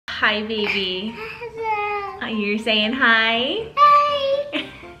Hi, baby. You're saying hi? Hi.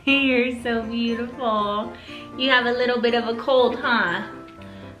 You're so beautiful. You have a little bit of a cold, huh?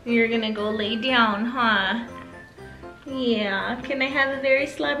 You're gonna go lay down, huh? Yeah. Can I have a very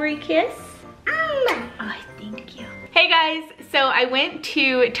slobbery kiss? Oh, thank you. Hey guys, so I went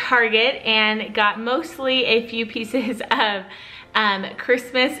to Target and got mostly a few pieces of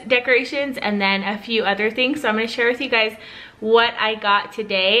Christmas decorations and then a few other things. So I'm gonna share with you guys what I got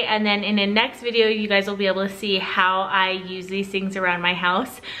today, and then in the next video you guys will be able to see how I use these things around my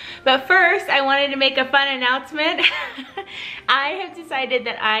house. But first I wanted to make a fun announcement. I have decided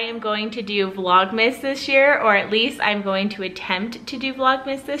that I am going to do Vlogmas this year, or at least I'm going to attempt to do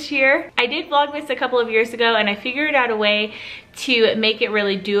Vlogmas this year. I did Vlogmas a couple of years ago and I figured out a way to make it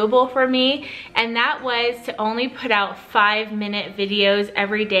really doable for me, and that was to only put out 5-minute videos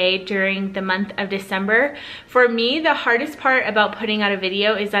every day during the month of December. For me, the hardest part about putting out a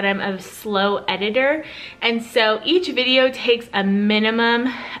video is that I'm a slow editor, and so each video takes a minimum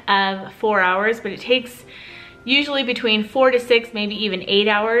of 4 hours, but it takes usually between 4 to 6, maybe even 8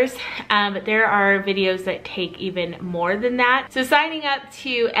 hours. But there are videos that take even more than that. So signing up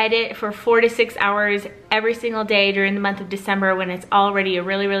to edit for 4 to 6 hours every single day during the month of December, when it's already a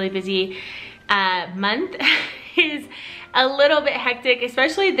really, really busy month, is a little bit hectic,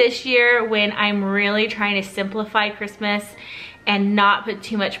 especially this year when I'm really trying to simplify Christmas and not put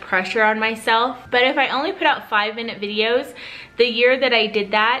too much pressure on myself. But if I only put out 5-minute videos, the year that I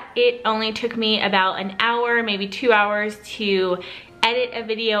did that, it only took me about an hour, maybe 2 hours to edit a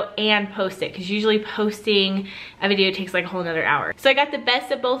video and post it, because usually posting a video takes like a whole nother hour. So I got the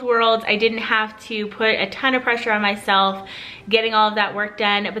best of both worlds. I didn't have to put a ton of pressure on myself getting all of that work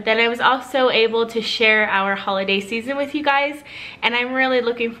done, but then I was also able to share our holiday season with you guys, and I'm really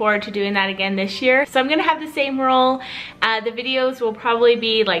looking forward to doing that again this year. So I'm gonna have the same rule. The videos will probably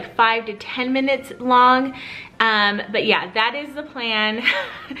be like 5 to 10 minutes long. But yeah, that is the plan.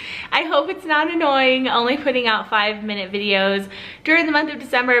 I hope it's not annoying only putting out 5-minute videos during the month of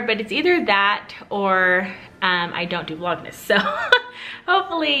December, but it's either that or I don't do Vlogmas. So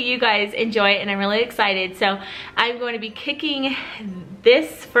hopefully you guys enjoy it, and I'm really excited. So I'm going to be kicking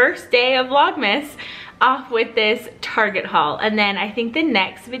this first day of Vlogmas off with this Target haul, and then I think the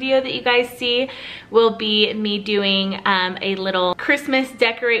next video that you guys see will be me doing a little Christmas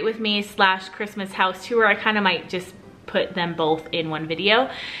decorate with me / Christmas house tour. I kind of might just put them both in one video.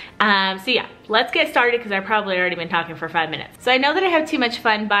 So yeah, let's get started, because I've probably already been talking for 5 minutes. So I know that I have too much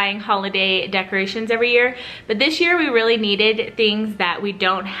fun buying holiday decorations every year, but this year we really needed things that we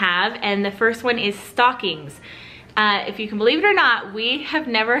don't have, and the first one is stockings. If you can believe it or not, we have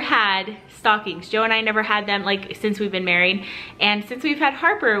never had stockings. Joe and I never had them, like, since we've been married, and since we've had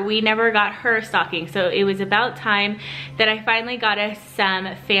Harper, we never got her stockings. So it was about time that I finally got us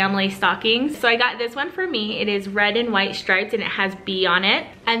some family stockings. So I got this one for me. It is red and white striped and it has B on it.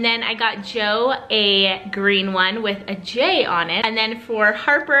 And then I got Joe a green one with a J on it. And then for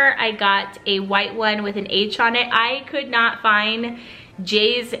Harper, I got a white one with an H on it. I could not find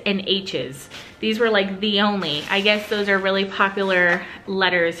J's and H's. These were like the only. I guess those are really popular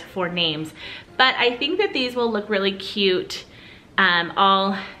letters for names. But I think that these will look really cute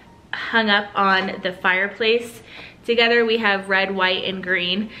all hung up on the fireplace together. We have red, white, and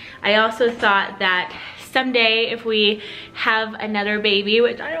green. I also thought that someday if we have another baby,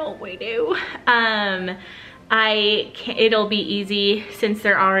 which I hope we do, it'll be easy since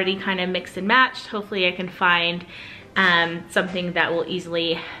they're already kind of mixed and matched. Hopefully I can find something that will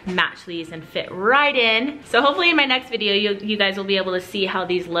easily match these and fit right in. So hopefully in my next video you guys will be able to see how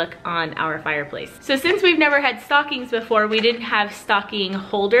these look on our fireplace. So since we've never had stockings before, we didn't have stocking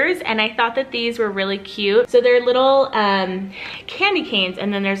holders, and I thought that these were really cute. So they're little candy canes,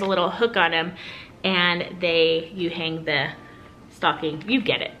 and then there's a little hook on them, and you hang the stocking, you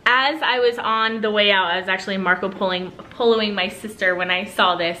get it. As I was on the way out, I was actually Marco Poloing my sister when I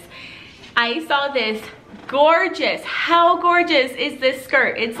saw this. I saw this gorgeous, how gorgeous is this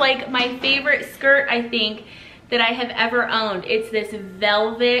skirt? It's like my favorite skirt, I think, that I have ever owned. It's this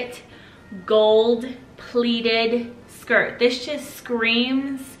velvet gold pleated skirt. This just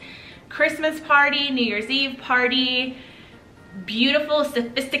screams Christmas party, New Year's Eve party, beautiful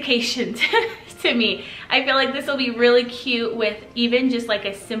sophistication to me. I feel like this will be really cute with even just like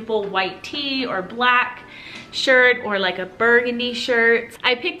a simple white tee or black shirt or like a burgundy shirt.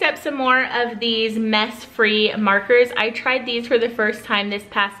 I picked up some more of these mess-free markers. I tried these for the first time this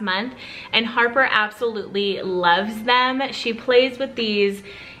past month, and Harper absolutely loves them. She plays with these,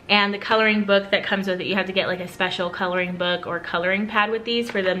 and the coloring book that comes with it, you have to get like a special coloring book or coloring pad with these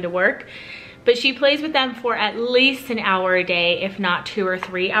for them to work. but she plays with them for at least an hour a day, if not 2 or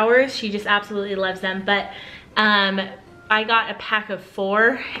 3 hours. She just absolutely loves them. But I got a pack of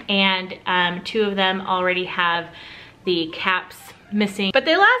 4, and 2 of them already have the caps missing, but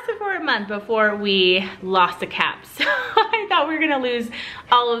they lasted for a month before we lost the caps. I thought we were gonna lose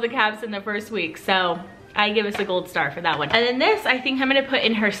all of the caps in the first week, so I give us a gold star for that one. And then this, I think I'm gonna put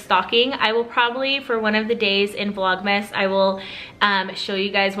in her stocking. I will probably, for one of the days in Vlogmas, I will show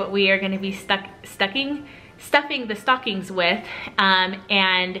you guys what we are gonna be stuffing the stockings with.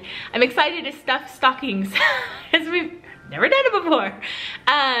 And I'm excited to stuff stockings as we've never done it before.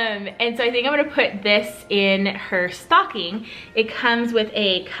 And so I think I'm gonna put this in her stocking. It comes with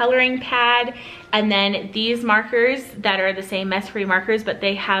a coloring pad, and then these markers that are the same mess-free markers, but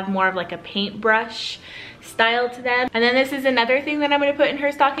they have more of like a paintbrush style to them. And then this is another thing that I'm gonna put in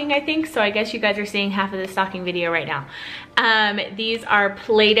her stocking, I think. So I guess you guys are seeing half of the stocking video right now. These are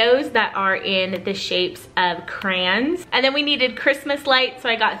Play-Dohs that are in the shapes of crayons. And then we needed Christmas lights, so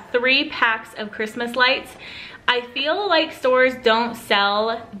I got 3 packs of Christmas lights. I feel like stores don't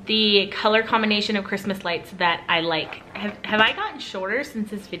sell the color combination of Christmas lights that I like. Have I gotten shorter since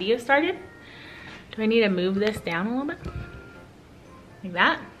this video started? Do I need to move this down a little bit? Like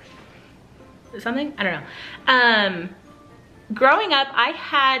that? Something? I don't know. Growing up, I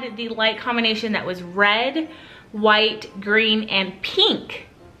had the light combination that was red, white, green, and pink.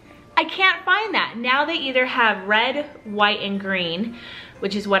 I can't find that. Now they either have red, white, and green,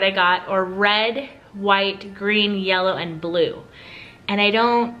 which is what I got, or red, white, green, yellow, and blue. And I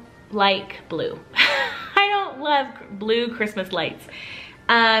don't like blue. I don't love blue Christmas lights.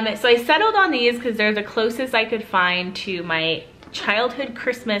 So I settled on these because they're the closest I could find to my childhood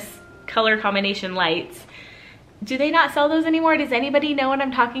Christmas color combination lights. Do they not sell those anymore? Does anybody know what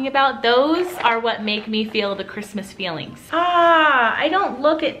I'm talking about? Those are what make me feel the Christmas feelings. I don't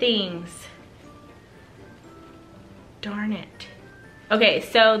look at things. Darn it. Okay,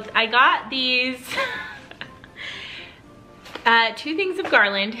 so I got these 2 things of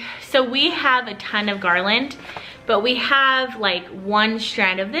garland. So we have a ton of garland, but we have like 1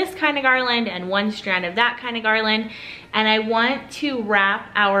 strand of this kind of garland and 1 strand of that kind of garland. And I want to wrap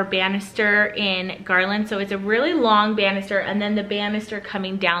our banister in garland. So it's a really long banister, and then the banister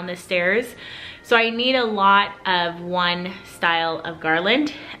coming down the stairs. So I need a lot of 1 style of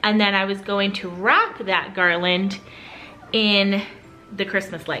garland. And then I was going to wrap that garland in the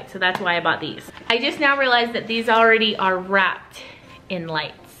Christmas light. So that's why I bought these. I just now realized that these already are wrapped in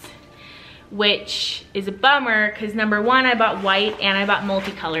lights, which is a bummer because number 1, I bought white and I bought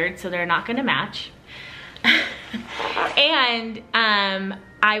multicolored, so they're not gonna match. And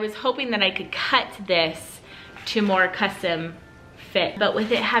I was hoping that I could cut this to more custom fit, but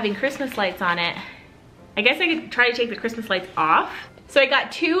with it having Christmas lights on it, I guess I could try to take the Christmas lights off. So I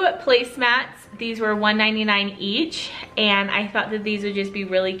got 2 placemats. These were $1.99 each, and I thought that these would just be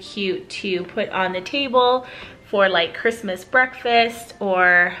really cute to put on the table for like Christmas breakfast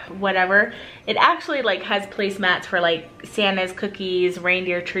or whatever. It actually like has placemats for like Santa's cookies,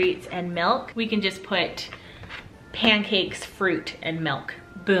 reindeer treats, and milk. We can just put pancakes, fruit, and milk.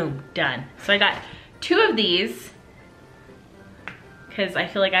 Boom, done. So I got 2 of these because I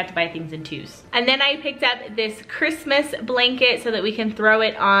feel like I have to buy things in 2s. And then I picked up this Christmas blanket so that we can throw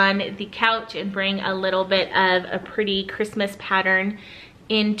it on the couch and bring a little bit of a pretty Christmas pattern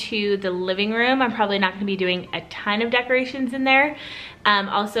into the living room. I'm probably not gonna be doing a ton of decorations in there.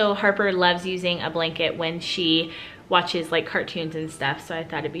 Also, Harper loves using a blanket when she watches like cartoons and stuff, so I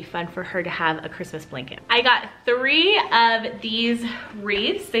thought it'd be fun for her to have a Christmas blanket. I got 3 of these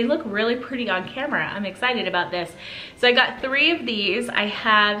wreaths. They look really pretty on camera. I'm excited about this. So I got 3 of these. I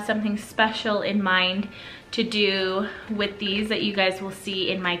have something special in mind to do with these that you guys will see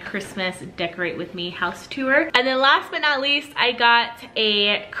in my Christmas Decorate With Me house tour. And then last but not least, I got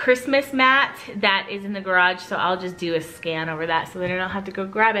a Christmas mat that is in the garage, so I'll just do a scan over that so that I don't have to go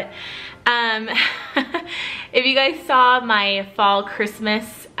grab it. If you guys saw my fall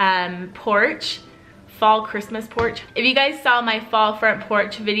Christmas porch, if you guys saw my fall front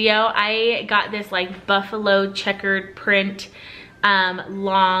porch video, I got this like buffalo checkered print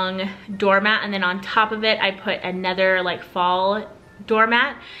long doormat, and then on top of it I put another like fall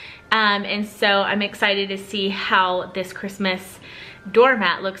doormat, and so I'm excited to see how this Christmas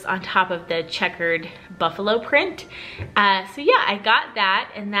doormat looks on top of the checkered buffalo print. So yeah, I got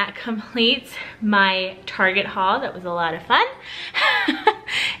that, and that completes my Target haul. That was a lot of fun.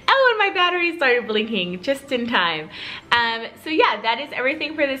 Oh, and my battery started blinking just in time. So yeah, that is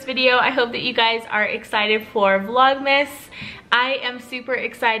everything for this video. I hope that you guys are excited for Vlogmas. I am super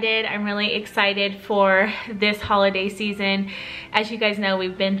excited. I'm really excited for this holiday season. As you guys know,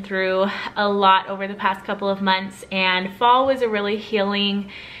 we've been through a lot over the past couple of months, and fall was a really healing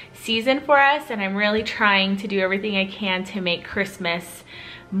season for us, and I'm really trying to do everything I can to make Christmas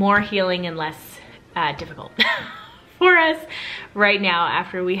more healing and less difficult for us right now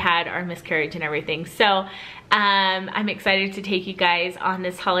after we had our miscarriage and everything. So I'm excited to take you guys on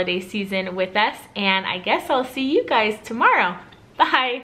this holiday season with us, and I guess I'll see you guys tomorrow. Bye.